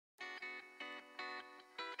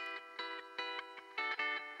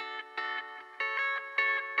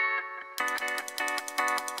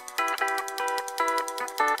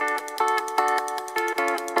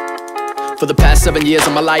For the past 7 years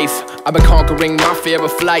of my life, I've been conquering my fear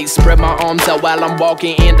of flight. Spread my arms out while I'm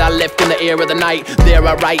walking, and I lift in the air of the night. There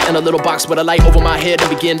I write in a little box with a light over my head and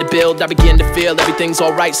begin to build. I begin to feel everything's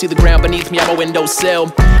alright. See the ground beneath me on my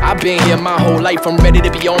windowsill. I've been here my whole life, I'm ready to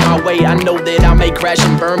be on my way. I know that I may crash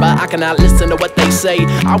and burn, but I cannot listen to what they say.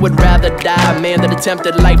 I would rather die, man, than attempt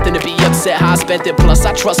at life than to be upset how I spent it. Plus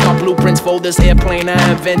I trust my blueprints for this airplane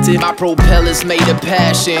I invented. My propeller's made of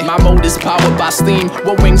passion, my motor's powered by steam.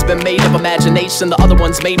 One wing's been made of imagination, the other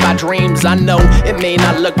one's made by dreams. I know it may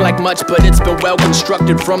not look like much, but it's been well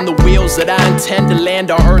constructed. From the wheels that I intend to land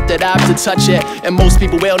on earth that I have to touch it. And most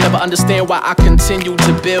people will never understand why I continue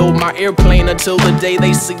to build my airplane until the day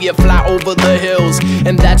they see it fly over the hills.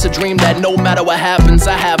 And that's a dream that no matter what happens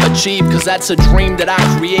I have achieved, cause that's a dream that I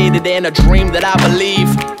created and a dream that I believe.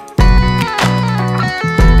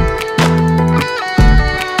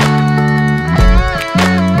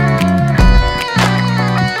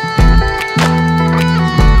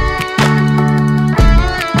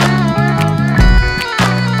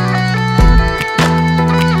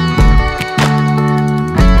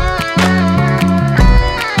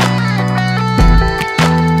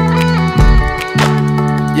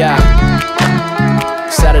 Yeah.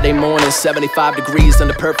 Saturday morning, 75 degrees and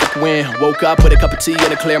the perfect wind. Woke up with a cup of tea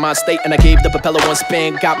in a clear mind state, and I gave the propeller one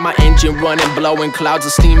spin. Got my engine running, blowing clouds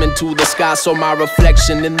of steam into the sky. Saw my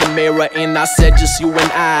reflection in the mirror and I said, just you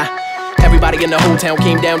and I. Everybody in the whole town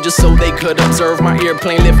came down just so they could observe my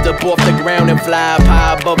airplane lift up off the ground and fly up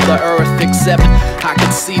high above the earth. Except I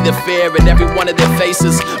could see the fear in every one of their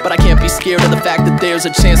faces, but I can't be scared of the fact that there's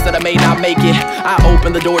a chance that I may not make it. I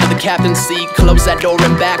open the door to the captain's seat, close that door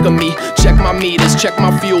in back of me. Check my meters, check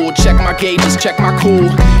my fuel, check my gauges, check my cool.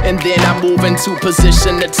 And then I move into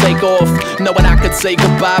position to take off, knowing I could say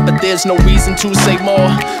goodbye, but there's no reason to say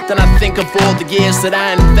more. Then I think of all the years that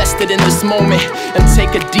I invested in this moment, and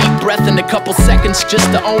take a deep breath in a couple seconds just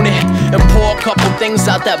to own it, and pour a couple things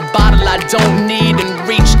out that bottle I don't need, and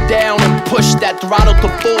reach down and push that throttle to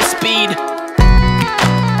full speed.